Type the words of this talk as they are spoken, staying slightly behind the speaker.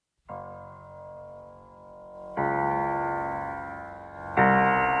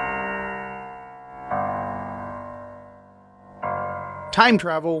Time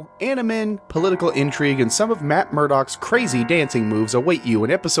travel, anime, political intrigue, and some of Matt Murdock's crazy dancing moves await you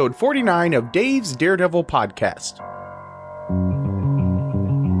in episode 49 of Dave's Daredevil podcast.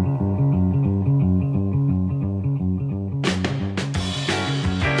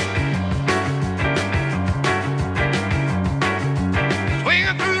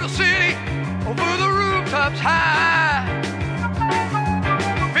 Swinging through the city, over the rooftops high.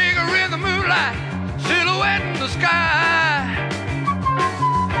 Figure in the moonlight, silhouette in the sky.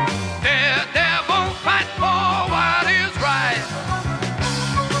 Daredevil fight for what is right.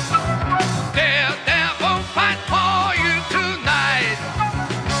 Daredevil fight for you tonight.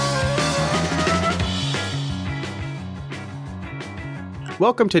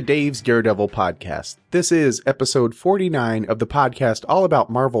 Welcome to Dave's Daredevil podcast. This is episode 49 of the podcast all about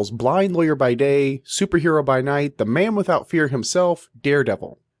Marvel's blind lawyer by day, superhero by night, the man without fear himself,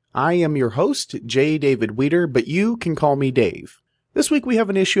 Daredevil. I am your host, J. David Weeder, but you can call me Dave. This week we have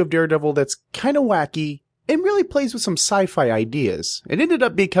an issue of Daredevil that's kind of wacky and really plays with some sci-fi ideas. It ended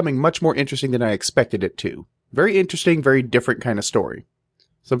up becoming much more interesting than I expected it to. Very interesting, very different kind of story.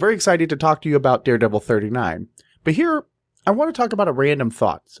 So I'm very excited to talk to you about Daredevil 39. But here, I want to talk about a random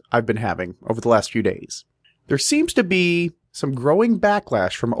thought I've been having over the last few days. There seems to be some growing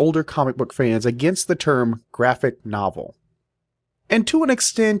backlash from older comic book fans against the term graphic novel. And to an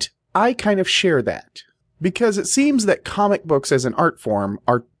extent, I kind of share that. Because it seems that comic books as an art form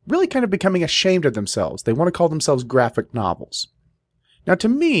are really kind of becoming ashamed of themselves. They want to call themselves graphic novels. Now to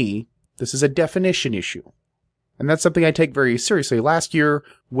me, this is a definition issue. And that's something I take very seriously. Last year,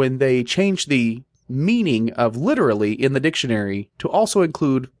 when they changed the meaning of literally in the dictionary to also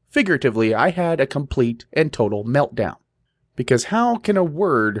include figuratively, I had a complete and total meltdown. Because how can a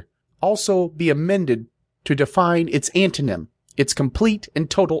word also be amended to define its antonym, its complete and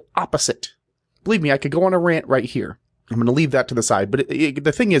total opposite? Believe me, I could go on a rant right here. I'm going to leave that to the side, but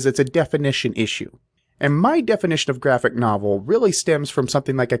the thing is, it's a definition issue. And my definition of graphic novel really stems from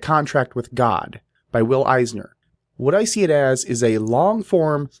something like A Contract with God by Will Eisner. What I see it as is a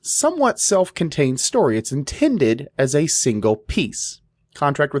long-form, somewhat self-contained story. It's intended as a single piece.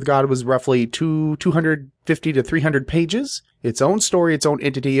 Contract with God was roughly 250 to 300 pages. Its own story, its own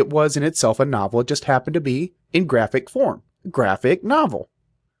entity. It was in itself a novel. It just happened to be in graphic form. Graphic novel.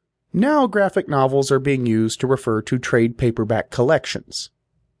 Now graphic novels are being used to refer to trade paperback collections.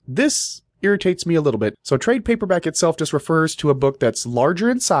 This irritates me a little bit. So trade paperback itself just refers to a book that's larger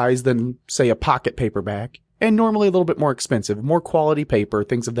in size than, say, a pocket paperback, and normally a little bit more expensive, more quality paper,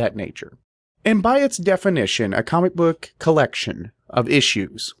 things of that nature. And by its definition, a comic book collection of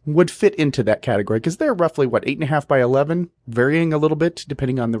issues would fit into that category, because they're roughly, 8.5 by 11, varying a little bit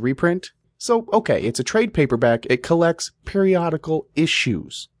depending on the reprint. So, okay, it's a trade paperback. It collects periodical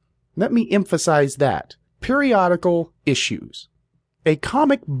issues. Let me emphasize that. Periodical issues. A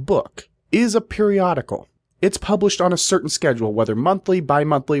comic book is a periodical. It's published on a certain schedule, whether monthly,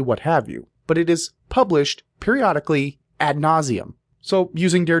 bi-monthly, what have you. But it is published periodically ad nauseum. So,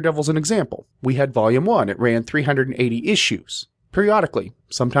 using Daredevil as an example, we had Volume 1. It ran 380 issues. Periodically.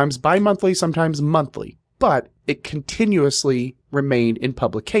 Sometimes bi-monthly, sometimes monthly. But it continuously remained in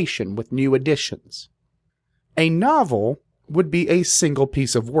publication with new editions. A novel would be a single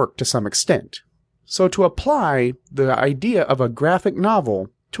piece of work to some extent. So to apply the idea of a graphic novel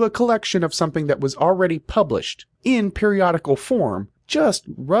to a collection of something that was already published in periodical form just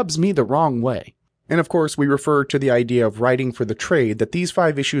rubs me the wrong way. And of course, we refer to the idea of writing for the trade, that these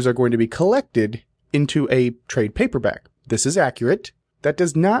 5 issues are going to be collected into a trade paperback. This is accurate. That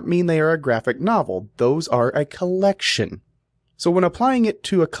does not mean they are a graphic novel. Those are a collection. So when applying it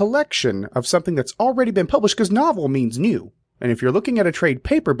to a collection of something that's already been published, because novel means new, and if you're looking at a trade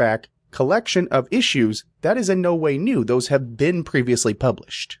paperback collection of issues, that is in no way new. Those have been previously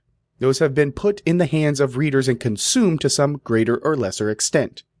published. Those have been put in the hands of readers and consumed to some greater or lesser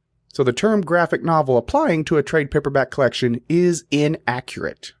extent. So the term graphic novel applying to a trade paperback collection is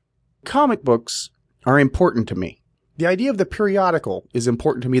inaccurate. Comic books are important to me. The idea of the periodical is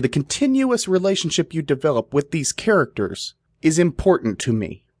important to me. The continuous relationship you develop with these characters is important to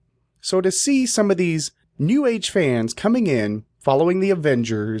me. So to see some of these New Age fans coming in, following the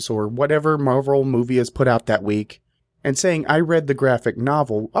Avengers or whatever Marvel movie is put out that week, and saying, I read the graphic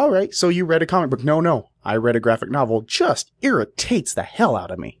novel. All right, so you read a comic book. No, I read a graphic novel. Just irritates the hell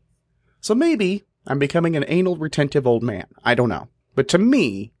out of me. So maybe I'm becoming an anal retentive old man. I don't know. But to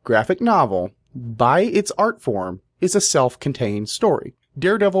me, graphic novel, by its art form, is a self-contained story.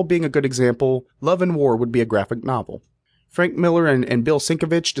 Daredevil being a good example, Love and War would be a graphic novel. Frank Miller and Bill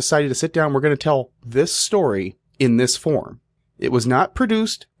Sienkiewicz decided to sit down, we're going to tell this story in this form. It was not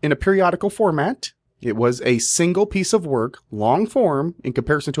produced in a periodical format. It was a single piece of work, long form in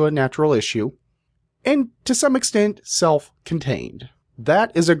comparison to a natural issue, and to some extent self-contained.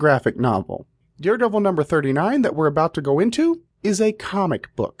 That is a graphic novel. Daredevil number 39 that we're about to go into is a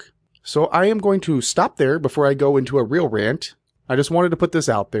comic book. So I am going to stop there before I go into a real rant. I just wanted to put this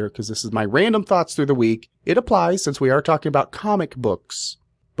out there because this is my random thoughts through the week. It applies since we are talking about comic books.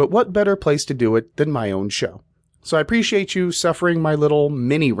 But what better place to do it than my own show? So I appreciate you suffering my little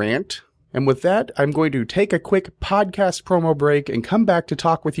mini rant. And with that, I'm going to take a quick podcast promo break and come back to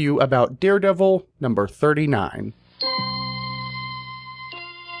talk with you about Daredevil number 39.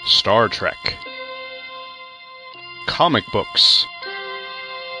 Star Trek. Comic books.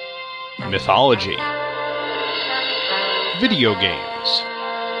 Mythology. Video games.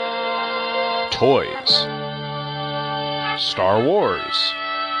 Toys. Star Wars.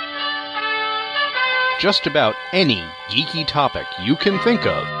 Just about any geeky topic you can think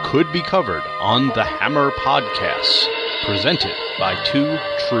of could be covered on the Hammer Podcasts, presented by two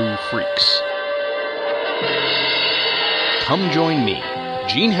true freaks. Come join me,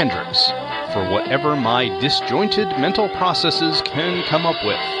 Gene Hendricks, for whatever my disjointed mental processes can come up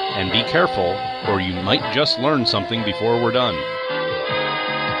with, and be careful, or you might just learn something before we're done.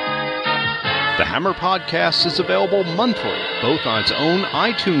 The Hammer Podcast is available monthly, both on its own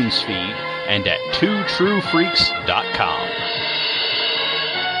iTunes feed and at twotruefreaks.com.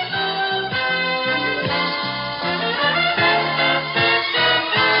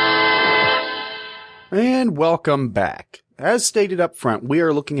 And welcome back. As stated up front, we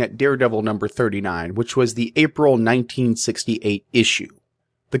are looking at Daredevil number 39, which was the April 1968 issue.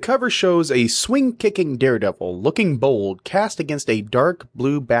 The cover shows a swing-kicking Daredevil, looking bold, cast against a dark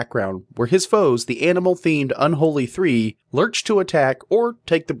blue background where his foes, the animal-themed Unholy 3, lurch to attack or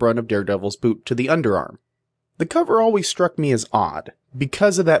take the brunt of Daredevil's boot to the underarm. The cover always struck me as odd,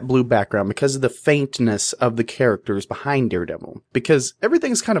 because of that blue background, because of the faintness of the characters behind Daredevil, because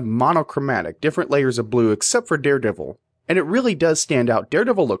everything's kind of monochromatic, different layers of blue except for Daredevil. And it really does stand out.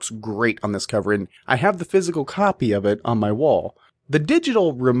 Daredevil looks great on this cover, and I have the physical copy of it on my wall. The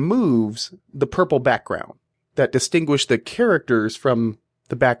digital removes the purple background that distinguishes the characters from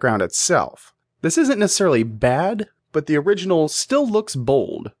the background itself. This isn't necessarily bad, but the original still looks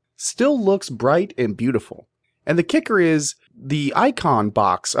bold, still looks bright and beautiful. And the kicker is, the icon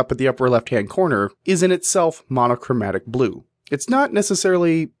box up at the upper left-hand corner is in itself monochromatic blue. It's not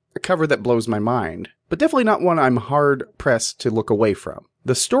necessarily a cover that blows my mind, but definitely not one I'm hard-pressed to look away from.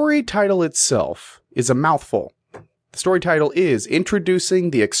 The story title itself is a mouthful. The story title is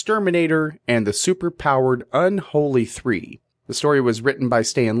Introducing the Exterminator and the Superpowered Unholy 3. The story was written by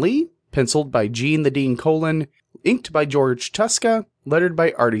Stan Lee, penciled by Gene the Dean Colan, inked by George Tuska, lettered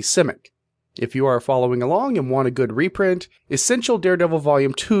by Artie Simic. If you are following along and want a good reprint, Essential Daredevil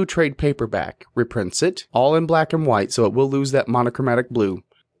Volume 2 trade paperback reprints it, all in black and white, so it will lose that monochromatic blue.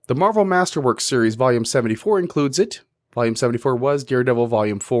 The Marvel Masterworks series Volume 74 includes it. Volume 74 was Daredevil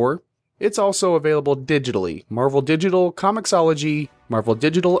Volume 4. It's also available digitally, Marvel Digital, Comixology, Marvel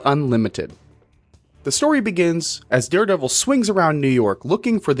Digital Unlimited. The story begins as Daredevil swings around New York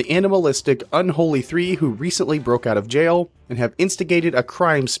looking for the animalistic Unholy 3 who recently broke out of jail and have instigated a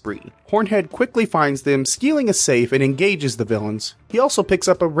crime spree. Hornhead quickly finds them, stealing a safe, and engages the villains. He also picks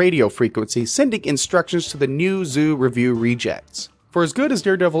up a radio frequency, sending instructions to the New Zoo Review rejects. For as good as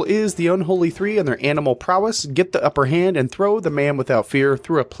Daredevil is, the Unholy 3 and their animal prowess get the upper hand and throw the man without fear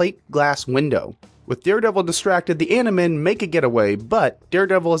through a plate glass window. With Daredevil distracted, the Animen make a getaway, but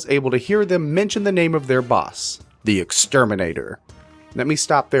Daredevil is able to hear them mention the name of their boss, the Exterminator. Let me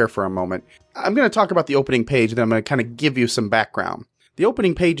stop there for a moment. I'm going to talk about the opening page, then I'm going to kind of give you some background. The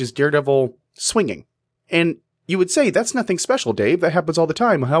opening page is Daredevil swinging. And you would say, that's nothing special, Dave. That happens all the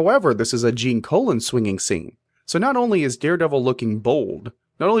time. However, this is a Gene Colan swinging scene. So not only is Daredevil looking bold,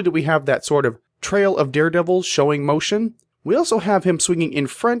 not only do we have that sort of trail of Daredevil showing motion, we also have him swinging in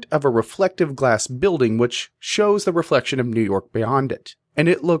front of a reflective glass building which shows the reflection of New York beyond it. And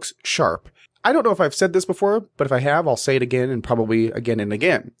it looks sharp. I don't know if I've said this before, but if I have, I'll say it again and probably again and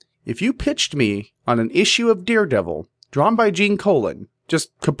again. If you pitched me on an issue of Daredevil, drawn by Gene Colan,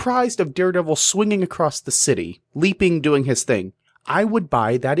 just comprised of Daredevil swinging across the city, leaping, doing his thing, I would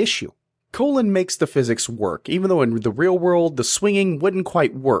buy that issue. Colan makes the physics work, even though in the real world the swinging wouldn't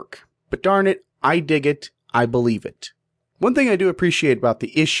quite work. But darn it, I dig it, I believe it. One thing I do appreciate about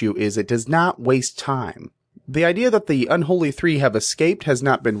the issue is it does not waste time. The idea that the Unholy 3 have escaped has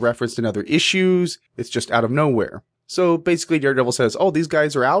not been referenced in other issues, it's just out of nowhere. So basically Daredevil says, oh, these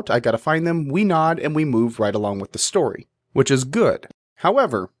guys are out, I gotta find them, we nod, and we move right along with the story. Which is good.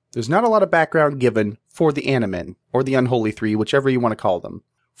 However, there's not a lot of background given for the Animen, or the Unholy 3, whichever you want to call them.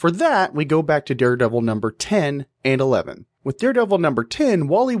 For that, we go back to Daredevil number 10 and 11. With Daredevil number 10,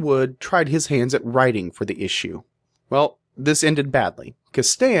 Wally Wood tried his hands at writing for the issue. Well, this ended badly, because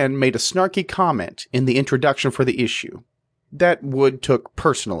Stan made a snarky comment in the introduction for the issue that Wood took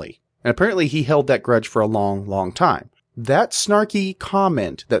personally, and apparently he held that grudge for a long, long time. That snarky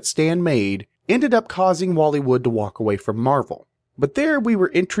comment that Stan made ended up causing Wally Wood to walk away from Marvel. But there we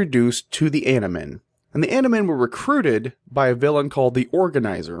were introduced to the Animen, and the Animen were recruited by a villain called the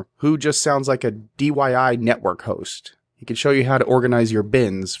Organizer, who just sounds like a DIY network host. He can show you how to organize your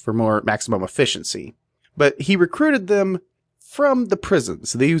bins for more maximum efficiency. But he recruited them from the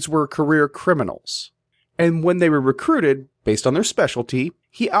prisons. These were career criminals. And when they were recruited, based on their specialty,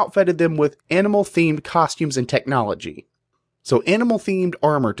 he outfitted them with animal-themed costumes and technology. So animal-themed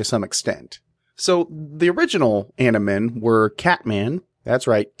armor to some extent. So the original Animen were Catman. That's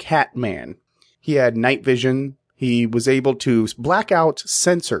right, Catman. He had night vision. He was able to black out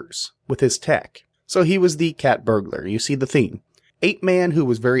sensors with his tech. So he was the cat burglar. You see the theme. Ape-Man, who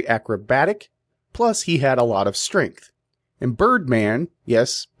was very acrobatic. Plus, he had a lot of strength. And Birdman,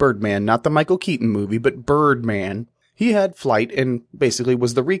 yes, Birdman, not the Michael Keaton movie, but Birdman, he had flight and basically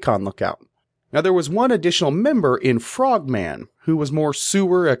was the recon lookout. Now, there was one additional member in Frogman, who was more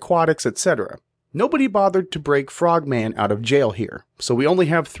sewer, aquatics, etc. Nobody bothered to break Frogman out of jail here, so we only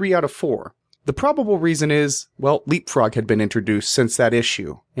have 3 out of 4. The probable reason is, well, Leapfrog had been introduced since that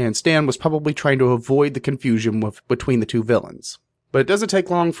issue, and Stan was probably trying to avoid the confusion between the two villains. But it doesn't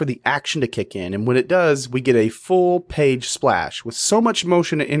take long for the action to kick in, and when it does, we get a full-page splash with so much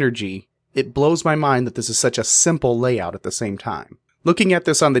motion and energy, it blows my mind that this is such a simple layout at the same time. Looking at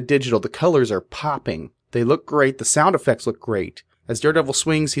this on the digital, the colors are popping. They look great, the sound effects look great. As Daredevil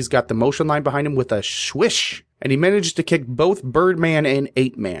swings, he's got the motion line behind him with a swish, and he manages to kick both Birdman and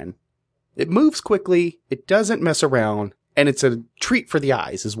Ape-Man. It moves quickly, it doesn't mess around, and it's a treat for the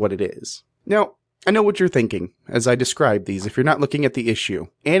eyes is what it is. Now, I know what you're thinking as I describe these if you're not looking at the issue.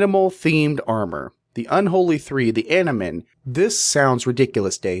 Animal-themed armor. The Unholy 3, the Animen. This sounds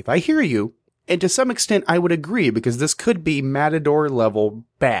ridiculous, Dave. I hear you. And to some extent, I would agree because this could be Matador level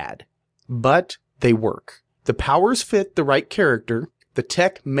bad. But they work. The powers fit the right character. The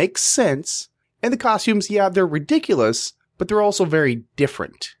tech makes sense. And the costumes, yeah, they're ridiculous, but they're also very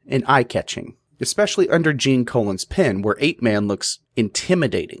different and eye-catching. Especially under Gene Colan's pen, where Ape-Man looks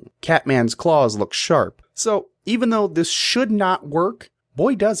intimidating. Catman's claws look sharp. So, even though this should not work,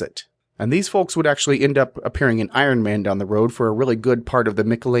 boy does it. And these folks would actually end up appearing in Iron Man down the road for a really good part of the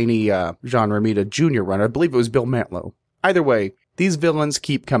Michelini John Romita Jr. run. I believe it was Bill Mantlo. Either way, these villains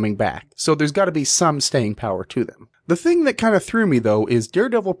keep coming back, so there's got to be some staying power to them. The thing that kind of threw me, though, is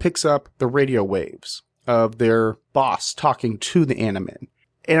Daredevil picks up the radio waves of their boss talking to the Animen.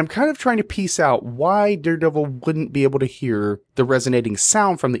 And I'm kind of trying to piece out why Daredevil wouldn't be able to hear the resonating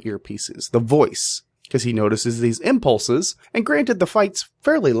sound from the earpieces, the voice, because he notices these impulses, and granted the fight's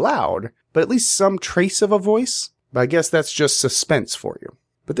fairly loud, but at least some trace of a voice. But I guess that's just suspense for you.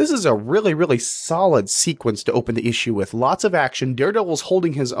 But this is a really, really solid sequence to open the issue with. Lots of action, Daredevil's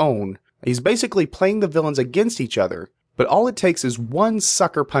holding his own. He's basically playing the villains against each other, but all it takes is one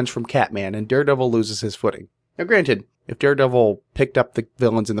sucker punch from Catman and Daredevil loses his footing. Now granted, if Daredevil picked up the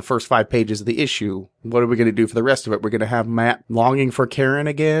villains in the first 5 pages of the issue, what are we going to do for the rest of it? We're going to have Matt longing for Karen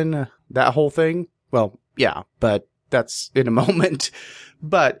again? That whole thing? Well, yeah, but that's in a moment.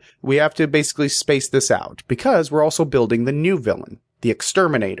 But we have to basically space this out because we're also building the new villain, the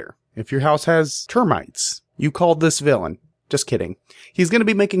Exterminator. If your house has termites, you call this villain. Just kidding. He's going to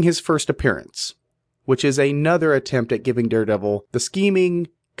be making his first appearance, which is another attempt at giving Daredevil the scheming,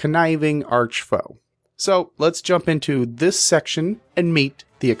 conniving arch foe. So let's jump into this section and meet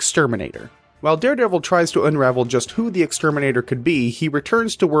the Exterminator. While Daredevil tries to unravel just who the Exterminator could be, he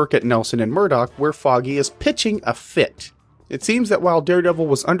returns to work at Nelson and Murdoch, where Foggy is pitching a fit. It seems that while Daredevil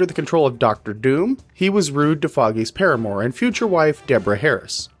was under the control of Dr. Doom, he was rude to Foggy's paramour and future wife, Debra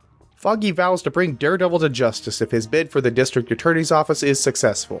Harris. Foggy vows to bring Daredevil to justice if his bid for the district attorney's office is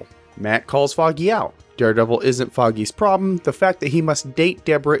successful. Matt calls Foggy out. Daredevil isn't Foggy's problem, the fact that he must date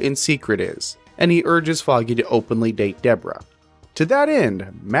Debra in secret is, and he urges Foggy to openly date Debra. To that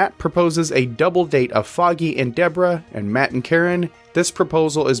end, Matt proposes a double date of Foggy and Debra, and Matt and Karen. This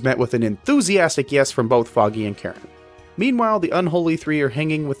proposal is met with an enthusiastic yes from both Foggy and Karen. Meanwhile, the Unholy 3 are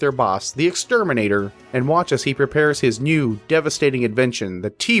hanging with their boss, the Exterminator, and watch as he prepares his new, devastating invention, the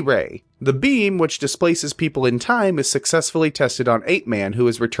T-Ray. The beam, which displaces people in time, is successfully tested on Ape-Man, who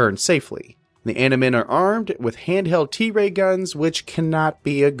has returned safely. The Animen are armed with handheld T-Ray guns, which cannot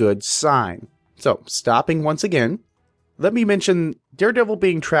be a good sign. So, stopping once again, let me mention Daredevil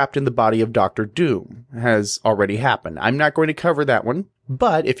being trapped in the body of Dr. Doom has already happened. I'm not going to cover that one,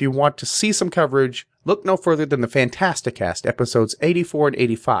 but if you want to see some coverage, look no further than the Fantasticast episodes 84 and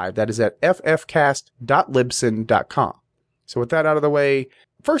 85. That is at ffcast.libsyn.com. So with that out of the way,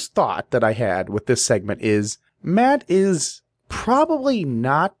 first thought that I had with this segment is Matt is probably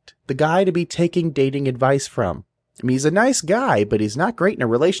not the guy to be taking dating advice from. I mean, he's a nice guy, but he's not great in a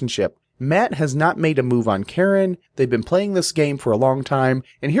relationship. Matt has not made a move on Karen. They've been playing this game for a long time.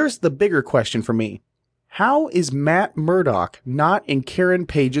 And here's the bigger question for me. How is Matt Murdock not in Karen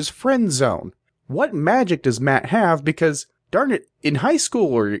Page's friend zone? What magic does Matt have? Because, darn it, in high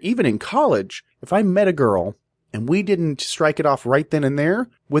school or even in college, if I met a girl and we didn't strike it off right then and there,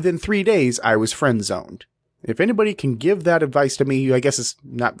 within 3 days I was friend zoned. If anybody can give that advice to me, I guess it's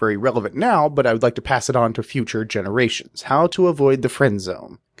not very relevant now, but I would like to pass it on to future generations. How to avoid the friend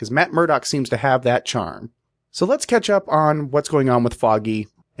zone. Because Matt Murdock seems to have that charm. So let's catch up on what's going on with Foggy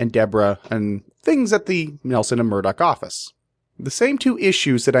and Debra and things at the Nelson and Murdock office. The same two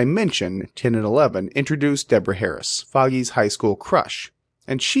issues that I mentioned, 10 and 11, introduced Debra Harris, Foggy's high school crush.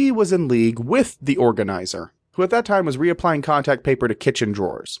 And she was in league with the organizer, who at that time was reapplying contact paper to kitchen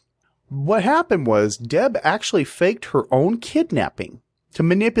drawers. What happened was Deb actually faked her own kidnapping to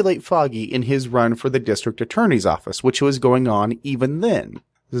manipulate Foggy in his run for the district attorney's office, which was going on even then.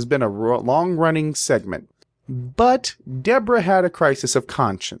 This has been a long-running segment. But Debra had a crisis of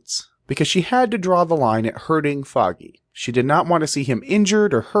conscience because she had to draw the line at hurting Foggy. She did not want to see him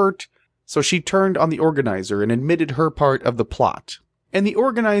injured or hurt, so she turned on the organizer and admitted her part of the plot. And the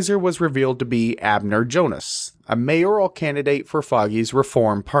organizer was revealed to be Abner Jonas, a mayoral candidate for Foggy's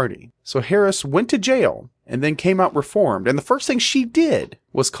Reform Party. So Harris went to jail and then came out reformed, and the first thing she did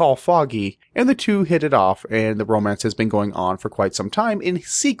was call Foggy, and the two hit it off, and the romance has been going on for quite some time in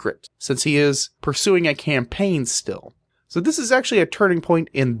secret, since he is pursuing a campaign still. So this is actually a turning point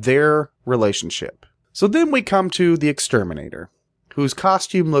in their relationship. So then we come to the Exterminator, whose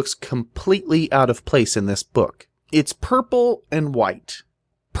costume looks completely out of place in this book. It's purple and white.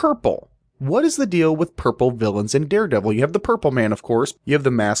 Purple. What is the deal with purple villains in Daredevil? You have the Purple Man, of course. You have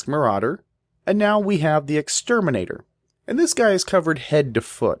the Masked Marauder. And now we have the Exterminator. And this guy is covered head to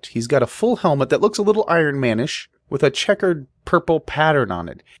foot. He's got a full helmet that looks a little Iron Man-ish with a checkered purple pattern on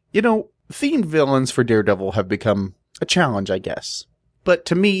it. You know, themed villains for Daredevil have become a challenge, I guess. But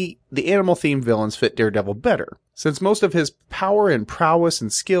to me, the animal-themed villains fit Daredevil better, since most of his power and prowess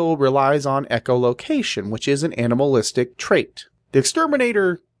and skill relies on echolocation, which is an animalistic trait. The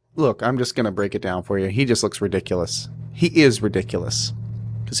Exterminator, look, I'm just going to break it down for you. He just looks ridiculous. He is ridiculous.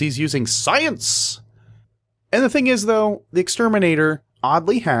 Because he's using science! And the thing is, though, the Exterminator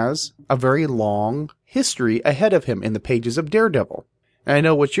oddly has a very long history ahead of him in the pages of Daredevil. And I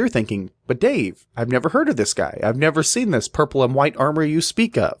know what you're thinking, but Dave, I've never heard of this guy. I've never seen this purple and white armor you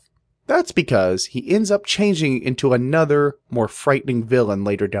speak of. That's because he ends up changing into another, more frightening villain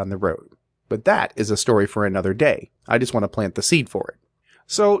later down the road. But that is a story for another day. I just want to plant the seed for it.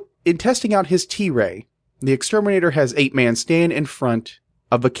 So, in testing out his T-Ray, the Exterminator has 8-Man stand in front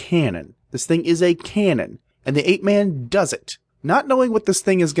of a cannon. This thing is a cannon, and the 8-Man does it, not knowing what this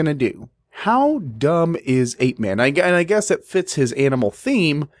thing is going to do. How dumb is 8-Man? And I guess it fits his animal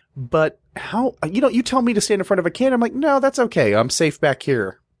theme, but how, you tell me to stand in front of a cannon. I'm like, no, that's okay. I'm safe back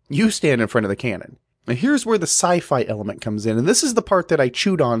here. You stand in front of the cannon. And here's where the sci-fi element comes in. And this is the part that I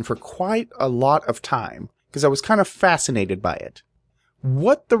chewed on for quite a lot of time, because I was kind of fascinated by it.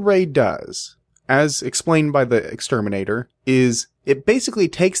 What the ray does, as explained by the Exterminator, is it basically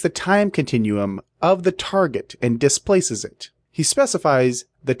takes the time continuum of the target and displaces it. He specifies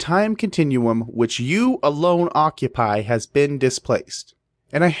the time continuum which you alone occupy has been displaced.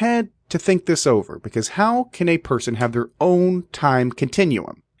 And I had to think this over, because how can a person have their own time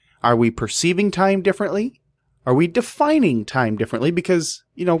continuum? Are we perceiving time differently? Are we defining time differently? Because,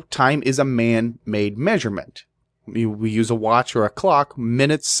 time is a man-made measurement. We use a watch or a clock,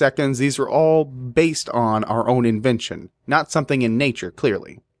 minutes, seconds, these are all based on our own invention, not something in nature,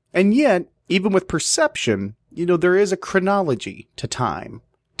 clearly. And yet, even with perception, there is a chronology to time.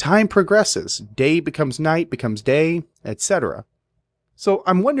 Time progresses. Day becomes night, becomes day, etc. So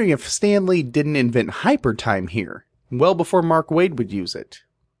I'm wondering if Stan Lee didn't invent hypertime here, well before Mark Waid would use it.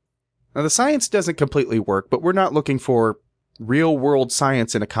 Now the science doesn't completely work, but we're not looking for real-world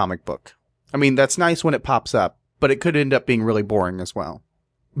science in a comic book. I mean, that's nice when it pops up, but it could end up being really boring as well.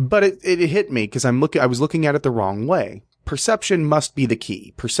 But it hit me because I was looking at it the wrong way. Perception must be the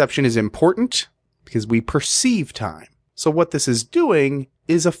key. Perception is important because we perceive time. So what this is doing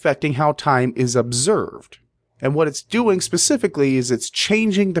is affecting how time is observed. And what it's doing specifically is it's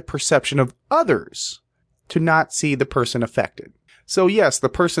changing the perception of others to not see the person affected. So yes, the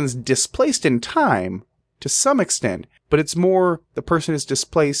person's displaced in time to some extent, but it's more the person is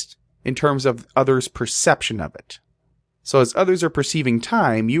displaced in terms of others' perception of it. So as others are perceiving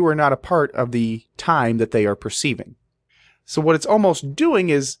time, you are not a part of the time that they are perceiving. So what it's almost doing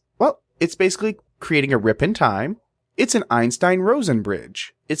is, well, it's basically creating a rip in time. It's an Einstein-Rosen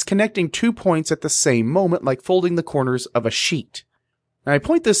bridge. It's connecting 2 points at the same moment, like folding the corners of a sheet. And I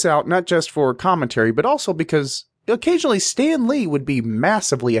point this out not just for commentary, but also because occasionally Stan Lee would be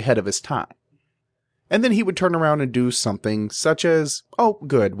massively ahead of his time. And then he would turn around and do something such as, oh,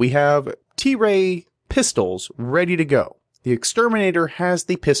 good, we have T-Ray pistols ready to go. The Exterminator has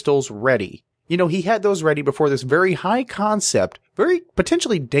the pistols ready. You know, he had those ready before this very high concept, very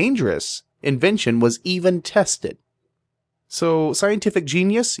potentially dangerous invention was even tested. So, scientific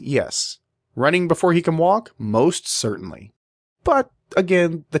genius? Yes. Running before he can walk? Most certainly. But,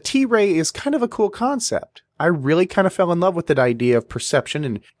 again, the T-Ray is kind of a cool concept. I really kind of fell in love with that idea of perception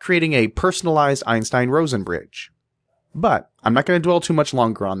and creating a personalized Einstein-Rosen bridge. But I'm not going to dwell too much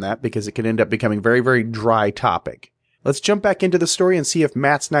longer on that because it can end up becoming a very, very dry topic. Let's jump back into the story and see if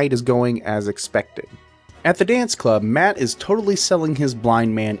Matt's night is going as expected. At the dance club, Matt is totally selling his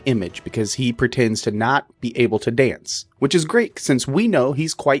blind man image because he pretends to not be able to dance, which is great since we know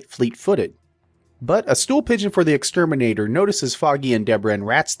he's quite fleet-footed. But a stool pigeon for the Exterminator notices Foggy and Debra and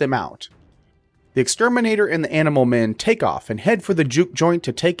rats them out. The Exterminator and the Animal Men take off and head for the juke joint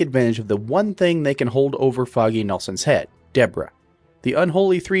to take advantage of the one thing they can hold over Foggy Nelson's head, Debra. The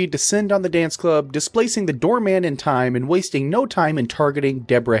Unholy Three descend on the dance club, displacing the doorman in time and wasting no time in targeting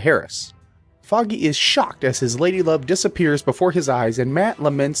Debra Harris. Foggy is shocked as his ladylove disappears before his eyes, and Matt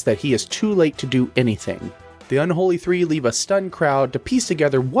laments that he is too late to do anything. The Unholy Three leave a stunned crowd to piece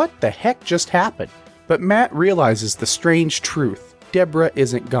together what the heck just happened. But Matt realizes the strange truth. Debra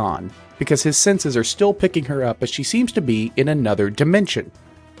isn't gone, because his senses are still picking her up as she seems to be in another dimension.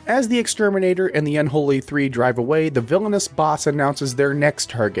 As the Exterminator and the Unholy Three drive away, the villainous boss announces their next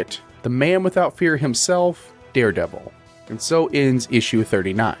target, the man without fear himself, Daredevil. And so ends issue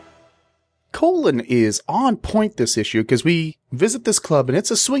 39. Colin is on point this issue because we visit this club and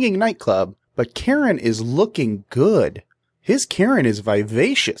it's a swinging nightclub, but Karen is looking good. His Karen is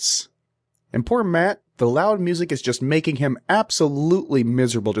vivacious. And poor Matt, the loud music is just making him absolutely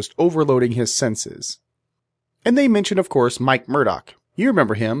miserable, just overloading his senses. And they mention, of course, Mike Murdock. You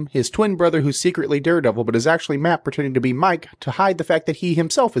remember him, his twin brother who's secretly Daredevil, but is actually Matt pretending to be Mike to hide the fact that he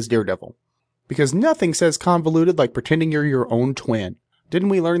himself is Daredevil. Because nothing says convoluted like pretending you're your own twin. Didn't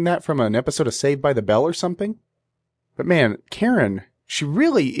we learn that from an episode of Saved by the Bell or something? But man, Karen, she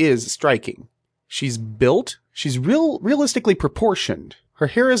really is striking. She's built, she's realistically proportioned. Her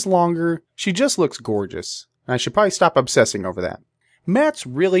hair is longer, she just looks gorgeous. I should probably stop obsessing over that. Matt's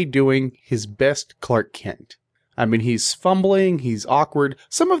really doing his best Clark Kent. I mean, he's fumbling, he's awkward.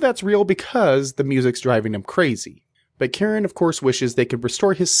 Some of that's real because the music's driving him crazy. But Karen, of course, wishes they could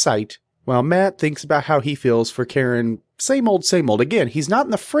restore his sight, while Matt thinks about how he feels for Karen. Same old, same old. Again, he's not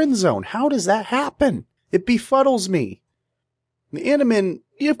in the friend zone. How does that happen? It befuddles me. The Animen,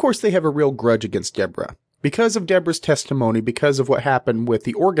 of course, they have a real grudge against Debra. Because of Debra's testimony, because of what happened with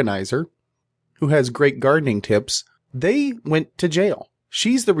the organizer, who has great gardening tips, they went to jail.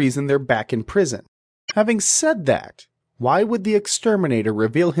 She's the reason they're back in prison. Having said that, why would the Exterminator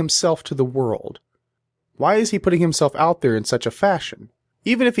reveal himself to the world? Why is he putting himself out there in such a fashion?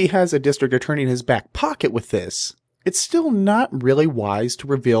 Even if he has a district attorney in his back pocket with this, it's still not really wise to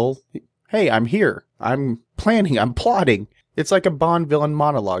reveal, hey, I'm here, I'm planning, I'm plotting. It's like a Bond villain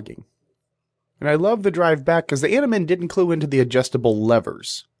monologuing. And I love the drive back because the Animen didn't clue into the adjustable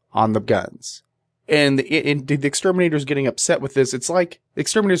levers on the guns. And the Exterminator's getting upset with this. It's like the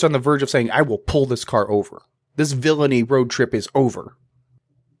Exterminator's on the verge of saying, I will pull this car over. This villainy road trip is over.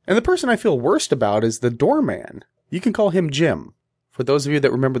 And the person I feel worst about is the doorman. You can call him Jim. For those of you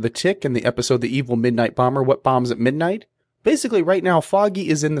that remember The Tick in the episode The Evil Midnight Bomber, What Bombs at Midnight? Basically, right now, Foggy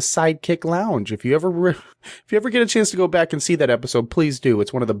is in the Sidekick Lounge. If you ever get a chance to go back and see that episode, please do.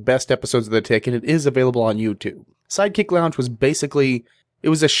 It's one of the best episodes of The Tick, and it is available on YouTube. Sidekick Lounge was basically, it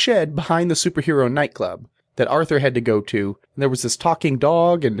was a shed behind the superhero nightclub that Arthur had to go to. And there was this talking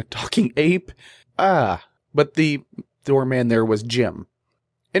dog and a talking ape. But the doorman there was Jim.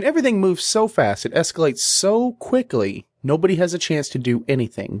 And everything moves so fast, it escalates so quickly, nobody has a chance to do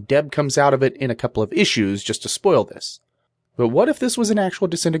anything. Deb comes out of it in a couple of issues just to spoil this. But what if this was an actual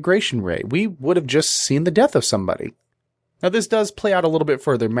disintegration ray? We would have just seen the death of somebody. Now this does play out a little bit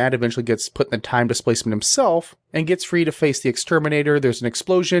further. Matt eventually gets put in the time displacement himself and gets free to face the Exterminator. There's an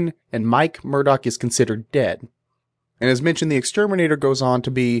explosion and Mike Murdock is considered dead. And as mentioned, the Exterminator goes on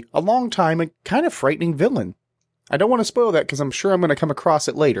to be a long time and kind of frightening villain. I don't want to spoil that because I'm sure I'm going to come across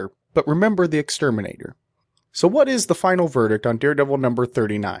it later, but remember the Exterminator. So what is the final verdict on Daredevil number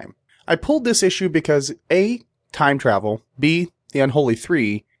 39? I pulled this issue because A, time travel, B, the Unholy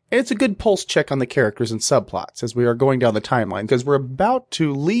 3, and it's a good pulse check on the characters and subplots as we are going down the timeline, because we're about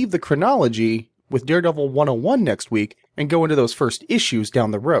to leave the chronology with Daredevil 101 next week and go into those first issues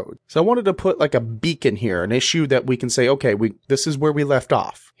down the road. So I wanted to put like a beacon here, an issue that we can say, okay, this is where we left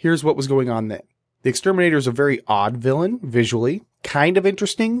off. Here's what was going on then. The Exterminator is a very odd villain, visually, kind of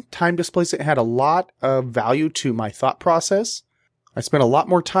interesting. Time displacement had a lot of value to my thought process. I spent a lot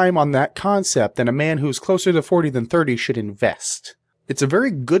more time on that concept than a man who's closer to 40 than 30 should invest. It's a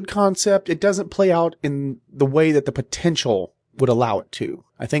very good concept. It doesn't play out in the way that the potential would allow it to.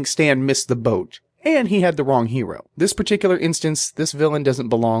 I think Stan missed the boat, and he had the wrong hero. This particular instance, this villain doesn't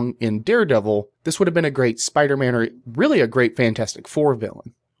belong in Daredevil. This would have been a great Spider-Man or really a great Fantastic Four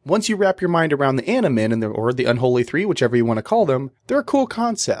villain. Once you wrap your mind around the Animen or the Unholy 3, whichever you want to call them, they're a cool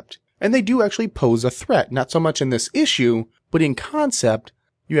concept. And they do actually pose a threat, not so much in this issue, but in concept,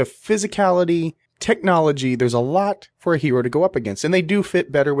 you have physicality, technology, there's a lot for a hero to go up against, and they do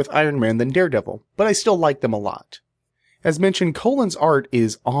fit better with Iron Man than Daredevil, but I still like them a lot. As mentioned, Colin's art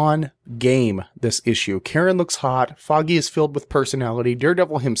is on game this issue. Karen looks hot, Foggy is filled with personality,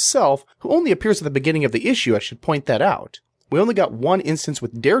 Daredevil himself, who only appears at the beginning of the issue, I should point that out. We only got one instance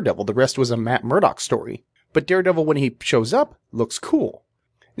with Daredevil, the rest was a Matt Murdock story. But Daredevil, when he shows up, looks cool.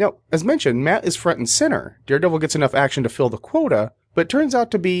 Now, as mentioned, Matt is front and center. Daredevil gets enough action to fill the quota, but it turns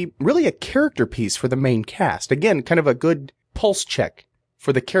out to be really a character piece for the main cast. Again, kind of a good pulse check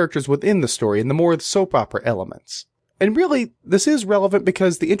for the characters within the story and the more soap opera elements. And really, this is relevant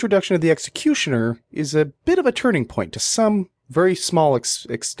because the introduction of the Executioner is a bit of a turning point to some very small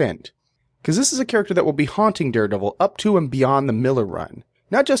extent. Because this is a character that will be haunting Daredevil up to and beyond the Miller run.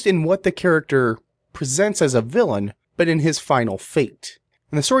 Not just in what the character presents as a villain, but in his final fate.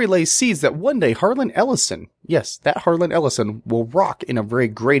 And the story lays seeds that one day Harlan Ellison, yes, that Harlan Ellison, will rock in a very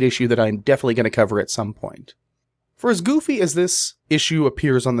great issue that I'm definitely going to cover at some point. For as goofy as this issue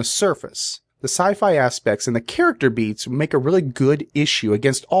appears on the surface, the sci-fi aspects and the character beats make a really good issue.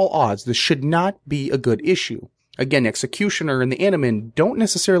 Against all odds, this should not be a good issue. Again, Executioner and the Animen don't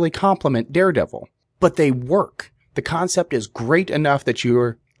necessarily complement Daredevil, but they work. The concept is great enough that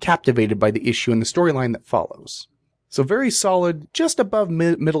you're captivated by the issue and the storyline that follows. So very solid, just above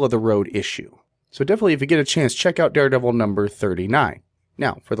middle of the road issue. So definitely if you get a chance, check out Daredevil number 39.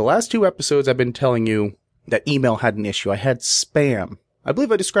 Now, for the last 2 episodes, I've been telling you that email had an issue. I had spam. I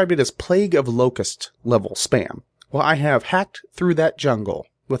believe I described it as Plague of Locust level spam. Well, I have hacked through that jungle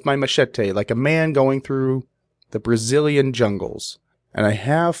with my machete like a man going through the Brazilian jungles. And I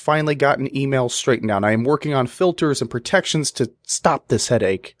have finally gotten emails straightened out. I am working on filters and protections to stop this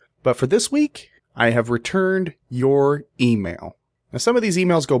headache. But for this week, I have returned your email. Now, some of these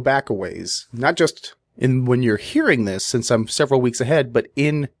emails go back a ways, not just in when you're hearing this, since I'm several weeks ahead, but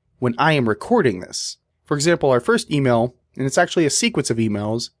in when I am recording this. For example, our first email, and it's actually a sequence of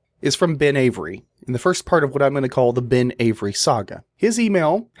emails, is from Ben Avery, in the first part of what I'm going to call the Ben Avery saga. His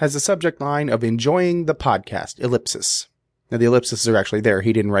email has the subject line of enjoying the podcast, ellipsis. Now, the ellipses are actually there.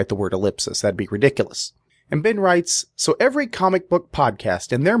 He didn't write the word ellipsis. That'd be ridiculous. And Ben writes, so every comic book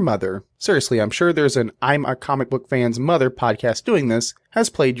podcast and their mother, seriously, I'm sure there's an I'm a Comic Book Fan's Mother podcast doing this, has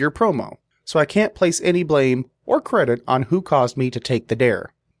played your promo. So I can't place any blame or credit on who caused me to take the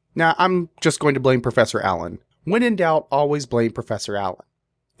dare. Now, I'm just going to blame Professor Allen. When in doubt, always blame Professor Allen.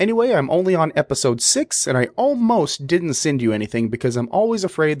 Anyway, I'm only on episode 6, and I almost didn't send you anything because I'm always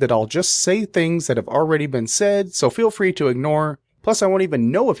afraid that I'll just say things that have already been said, so feel free to ignore. Plus, I won't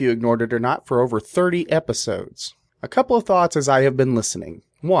even know if you ignored it or not for over 30 episodes. A couple of thoughts as I have been listening.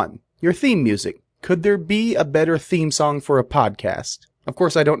 1. Your theme music. Could there be a better theme song for a podcast? Of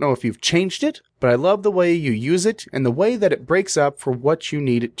course, I don't know if you've changed it, but I love the way you use it and the way that it breaks up for what you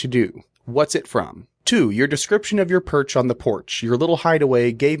need it to do. What's it from? 2. Your description of your perch on the porch, your little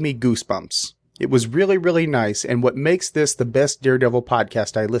hideaway, gave me goosebumps. It was really, really nice, and what makes this the best Daredevil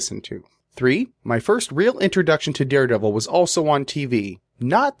podcast I listened to. 3. My first real introduction to Daredevil was also on TV.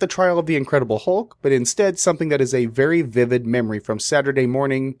 Not The Trial of the Incredible Hulk, but instead something that is a very vivid memory from Saturday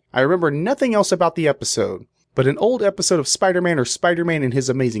morning. I remember nothing else about the episode, but an old episode of Spider-Man or Spider-Man and His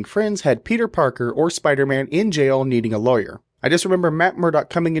Amazing Friends had Peter Parker or Spider-Man in jail needing a lawyer. I just remember Matt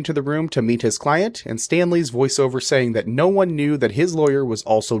Murdock coming into the room to meet his client, and Stan Lee's voiceover saying that no one knew that his lawyer was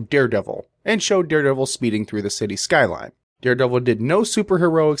also Daredevil, and showed Daredevil speeding through the city skyline. Daredevil did no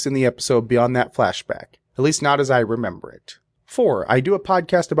superheroics in the episode beyond that flashback, at least not as I remember it. 4. I do a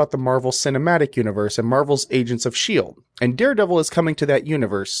podcast about the Marvel Cinematic Universe and Marvel's Agents of S.H.I.E.L.D., and Daredevil is coming to that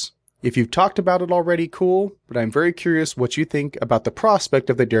universe. If you've talked about it already, cool, but I'm very curious what you think about the prospect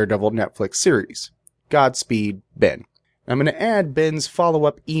of the Daredevil Netflix series. Godspeed, Ben. I'm going to add Ben's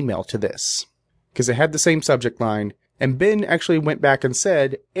follow-up email to this, because it had the same subject line, and Ben actually went back and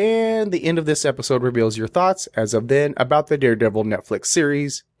said, and the end of this episode reveals your thoughts, as of then, about the Daredevil Netflix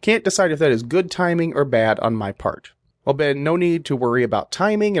series. Can't decide if that is good timing or bad on my part. Well, Ben, no need to worry about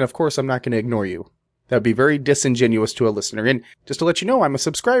timing, and of course I'm not going to ignore you. That would be very disingenuous to a listener. And just to let you know, I'm a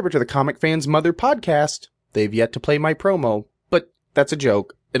subscriber to the Comic Fans Mother podcast. They've yet to play my promo, but that's a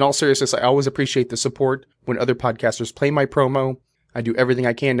joke. In all seriousness, I always appreciate the support when other podcasters play my promo. I do everything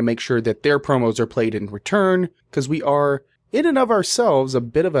I can to make sure that their promos are played in return, because we are, in and of ourselves, a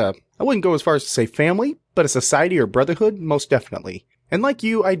bit of a, I wouldn't go as far as to say family, but a society or brotherhood, most definitely. And like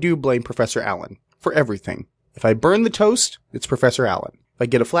you, I do blame Professor Allen for everything. If I burn the toast, it's Professor Allen. If I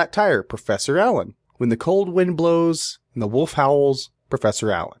get a flat tire, Professor Allen. When the cold wind blows and the wolf howls, Professor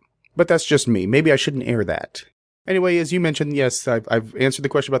Allen. But that's just me. Maybe I shouldn't air that. Anyway, as you mentioned, yes, I've answered the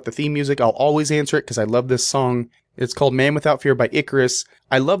question about the theme music. I'll always answer it because I love this song. It's called Man Without Fear by Icarus.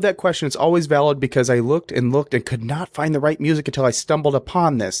 I love that question. It's always valid because I looked and could not find the right music until I stumbled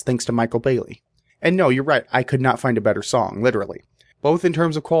upon this, thanks to Michael Bailey. And no, you're right. I could not find a better song, literally. Both in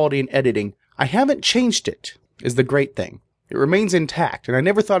terms of quality and editing. I haven't changed it, is the great thing. It remains intact, and I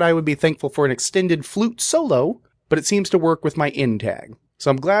never thought I would be thankful for an extended flute solo, but it seems to work with my end tag. So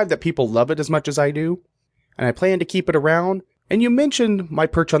I'm glad that people love it as much as I do, and I plan to keep it around. And you mentioned my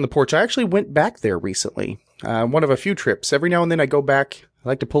perch on the porch. I actually went back there recently, one of a few trips. Every now and then I go back. I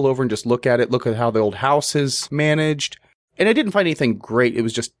like to pull over and just look at it, look at how the old house is managed. And I didn't find anything great. It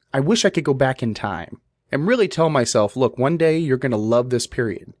was just, I wish I could go back in time and really tell myself, look, one day you're going to love this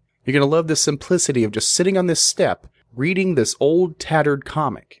period. You're going to love the simplicity of just sitting on this step, reading this old tattered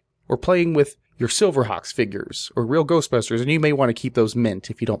comic, or playing with your Silverhawks figures, or real Ghostbusters, and you may want to keep those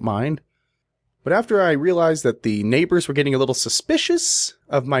mint if you don't mind. But after I realized that the neighbors were getting a little suspicious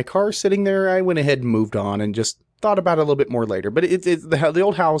of my car sitting there, I went ahead and moved on and just thought about it a little bit more later. But the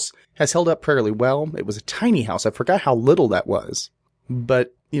old house has held up fairly well. It was a tiny house. I forgot how little that was.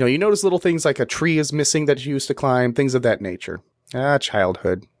 But, you notice little things like a tree is missing that you used to climb, things of that nature.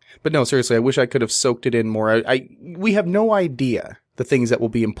 Childhood. But no, seriously, I wish I could have soaked it in more. We have no idea the things that will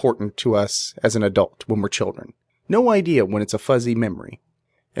be important to us as an adult when we're children. No idea when it's a fuzzy memory.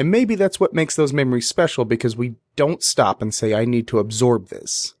 And maybe that's what makes those memories special, because we don't stop and say, I need to absorb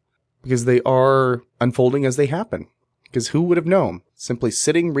this. Because they are unfolding as they happen. Because who would have known? Simply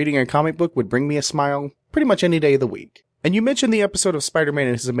sitting, reading a comic book would bring me a smile pretty much any day of the week. And you mentioned the episode of Spider-Man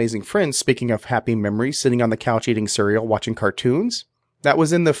and His Amazing Friends, speaking of happy memories, sitting on the couch eating cereal, watching cartoons. That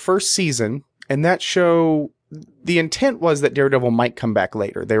was in the first season, and that show, the intent was that Daredevil might come back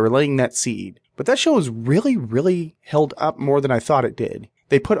later. They were laying that seed. But that show has really, really held up more than I thought it did.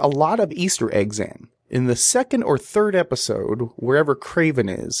 They put a lot of Easter eggs in. In the second or third episode, wherever Craven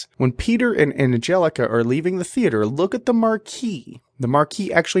is, when Peter and Angelica are leaving the theater, look at the marquee. The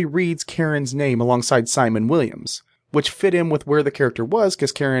marquee actually reads Karen's name alongside Simon Williams, which fit in with where the character was,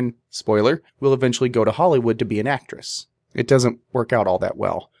 because Karen, spoiler, will eventually go to Hollywood to be an actress. It doesn't work out all that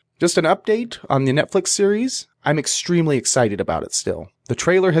well. Just an update on the Netflix series. I'm extremely excited about it still. The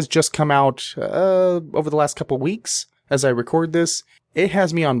trailer has just come out over the last couple weeks as I record this. It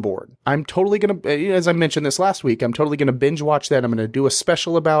has me on board. I'm totally going to, as I mentioned this last week, I'm totally going to binge watch that. I'm going to do a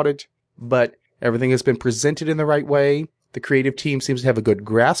special about it, but everything has been presented in the right way. The creative team seems to have a good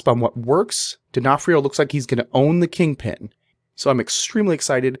grasp on what works. D'Onofrio looks like he's going to own the Kingpin. So I'm extremely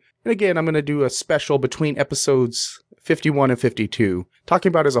excited. And again, I'm going to do a special between episodes 51 and 52, talking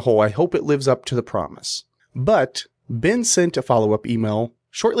about it as a whole. I hope it lives up to the promise. But Ben sent a follow-up email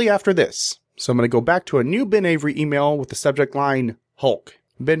shortly after this. So I'm going to go back to a new Ben Avery email with the subject line, Hulk.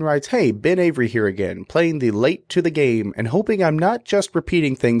 Ben writes, hey, Ben Avery here again, playing the late to the game and hoping I'm not just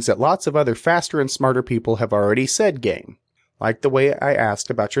repeating things that lots of other faster and smarter people have already said game. Like the way I asked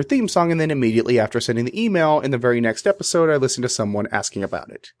about your theme song, and then immediately after sending the email, in the very next episode, I listened to someone asking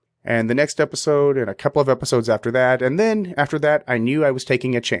about it. And the next episode, and a couple of episodes after that, and then after that, I knew I was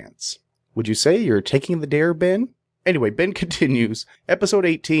taking a chance. Would you say you're taking the dare, Ben? Anyway, Ben continues. Episode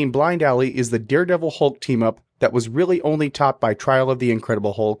 18, Blind Alley, is the Daredevil Hulk team-up that was really only topped by Trial of the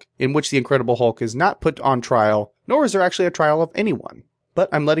Incredible Hulk, in which the Incredible Hulk is not put on trial, nor is there actually a trial of anyone. But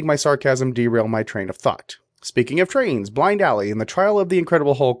I'm letting my sarcasm derail my train of thought. Speaking of trains, Blind Alley and the Trial of the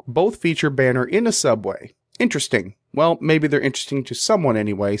Incredible Hulk both feature Banner in a subway. Interesting. Well, maybe they're interesting to someone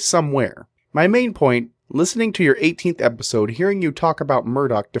anyway, somewhere. My main point Listening to your 18th episode, hearing you talk about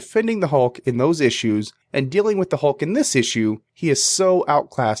Murdock defending the Hulk in those issues, and dealing with the Hulk in this issue, he is so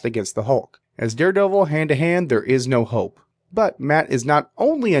outclassed against the Hulk. As Daredevil, hand-to-hand, there is no hope. But Matt is not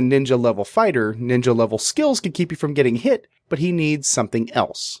only a ninja-level fighter, ninja-level skills can keep you from getting hit, but he needs something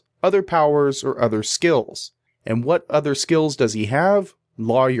else. Other powers or other skills. And what other skills does he have?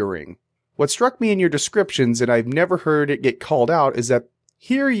 Lawyering. What struck me in your descriptions, and I've never heard it get called out, is that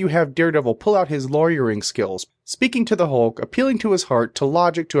here you have Daredevil pull out his lawyering skills, speaking to the Hulk, appealing to his heart, to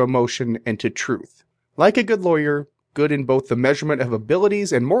logic, to emotion, and to truth. Like a good lawyer, good in both the measurement of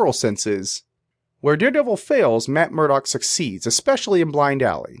abilities and moral senses. Where Daredevil fails, Matt Murdock succeeds, especially in Blind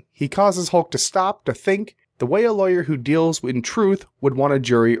Alley. He causes Hulk to stop, to think, the way a lawyer who deals in truth would want a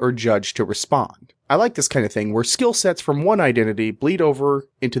jury or judge to respond. I like this kind of thing, where skill sets from one identity bleed over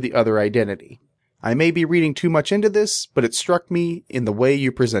into the other identity. I may be reading too much into this, but it struck me in the way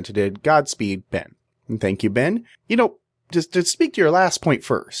you presented it. Godspeed, Ben. And thank you, Ben. Just to speak to your last point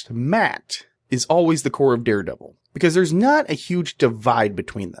first, Matt is always the core of Daredevil, because there's not a huge divide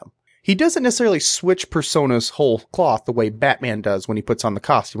between them. He doesn't necessarily switch personas whole cloth the way Batman does when he puts on the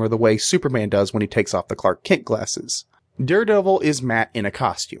costume, or the way Superman does when he takes off the Clark Kent glasses. Daredevil is Matt in a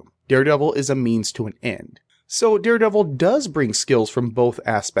costume. Daredevil is a means to an end. So Daredevil does bring skills from both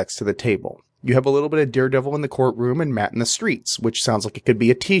aspects to the table. You have a little bit of Daredevil in the courtroom and Matt in the streets, which sounds like it could be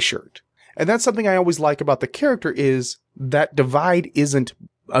a t-shirt. And that's something I always like about the character, is that divide isn't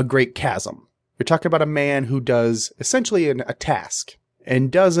a great chasm. You're talking about a man who does essentially a task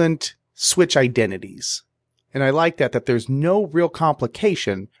and doesn't switch identities. And I like that there's no real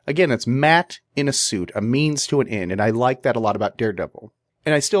complication. Again, it's Matt in a suit, a means to an end, and I like that a lot about Daredevil.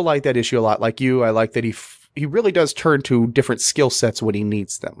 And I still like that issue a lot. Like you, I like that he really does turn to different skill sets when he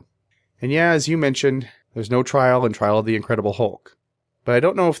needs them. And yeah, as you mentioned, there's no trial in Trial of the Incredible Hulk. But I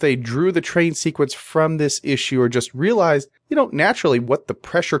don't know if they drew the train sequence from this issue or just realized, naturally what the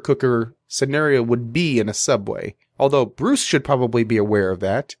pressure cooker scenario would be in a subway. Although Bruce should probably be aware of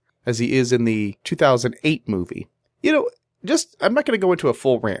that, as he is in the 2008 movie. I'm not going to go into a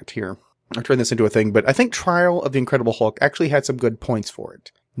full rant here. I'll turn this into a thing, but I think Trial of the Incredible Hulk actually had some good points for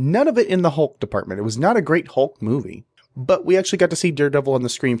it. None of it in the Hulk department. It was not a great Hulk movie. But we actually got to see Daredevil on the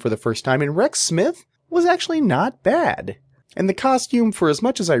screen for the first time, and Rex Smith was actually not bad. And the costume, for as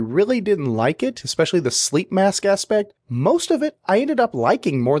much as I really didn't like it, especially the sleep mask aspect, most of it I ended up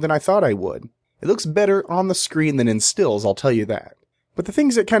liking more than I thought I would. It looks better on the screen than in stills, I'll tell you that. But the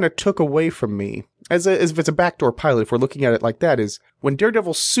things that kind of took away from me, as if it's a backdoor pilot, if we're looking at it like that, is when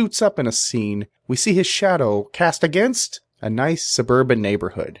Daredevil suits up in a scene, we see his shadow cast against a nice suburban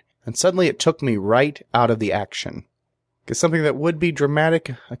neighborhood. And suddenly it took me right out of the action. Because something that would be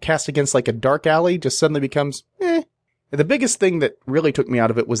dramatic, cast against like a dark alley, just suddenly becomes, eh. And the biggest thing that really took me out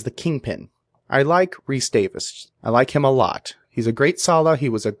of it was the Kingpin. I like Rhys Davis. I like him a lot. He's a great Sala, he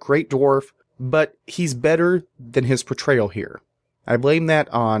was a great dwarf, but he's better than his portrayal here. I blame that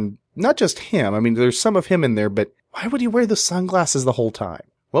on not just him. I mean, there's some of him in there, but why would he wear the sunglasses the whole time?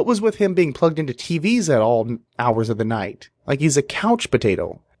 What was with him being plugged into TVs at all hours of the night? Like he's a couch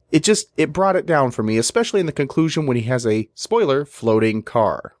potato. It brought it down for me, especially in the conclusion when he has a, spoiler, floating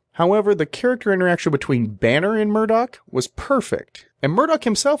car. However, the character interaction between Banner and Murdock was perfect. And Murdock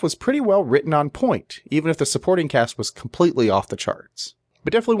himself was pretty well written on point, even if the supporting cast was completely off the charts.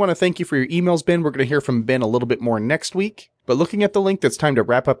 But definitely want to thank you for your emails, Ben. We're going to hear from Ben a little bit more next week. But looking at the link, it's time to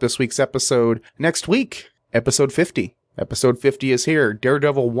wrap up this week's episode. Next week, episode 50. Episode 50 is here.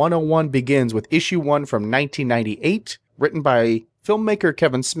 Daredevil 101 begins with issue 1 from 1998, written by filmmaker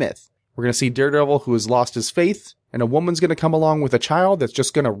Kevin Smith. We're going to see Daredevil who has lost his faith, and a woman's going to come along with a child that's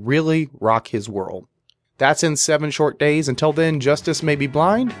just going to really rock his world. That's in 7 short days. Until then, justice may be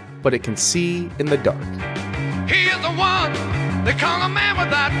blind, but it can see in the dark. He is the one they call a man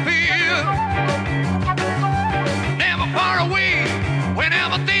without fear. Never far away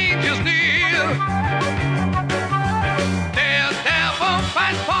whenever danger's near. Daredevil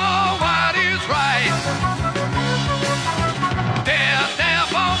fights for what is right.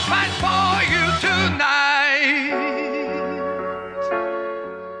 Daredevil fights for you tonight.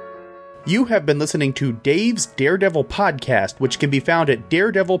 You have been listening to Dave's Daredevil Podcast, which can be found at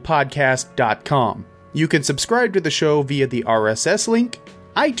daredevilpodcast.com. You can subscribe to the show via the RSS link,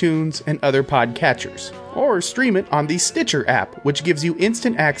 iTunes, and other podcatchers, or stream it on the Stitcher app, which gives you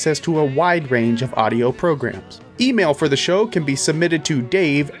instant access to a wide range of audio programs. Email for the show can be submitted to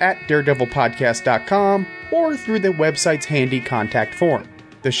dave@daredevilpodcast.com or through the website's handy contact form.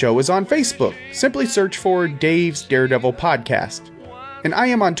 The show is on Facebook. Simply search for Dave's Daredevil Podcast. And I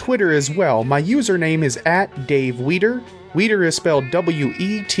am on Twitter as well. My username is @DaveWeeder. Weeder is spelled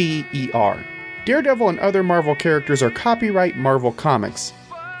W-E-T-E-R. Daredevil and other Marvel characters are copyright Marvel Comics.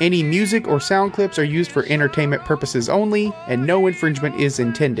 Any music or sound clips are used for entertainment purposes only, and no infringement is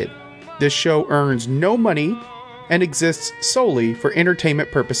intended. This show earns no money and exists solely for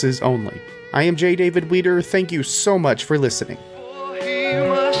entertainment purposes only. I am J. David Weeder. Thank you so much for listening. He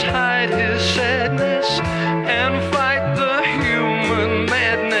must hide his sadness and fight the human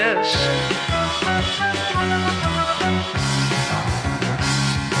madness.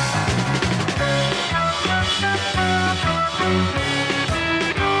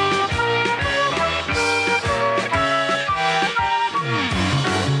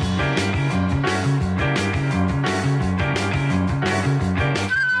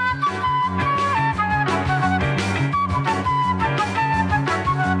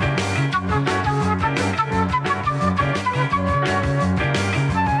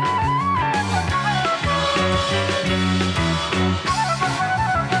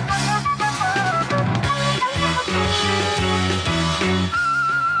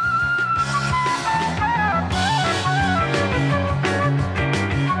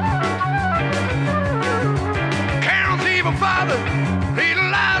 Father, he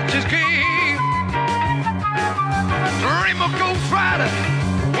lost his king. Dream of Ghost Rider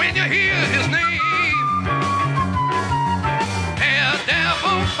when you hear his name.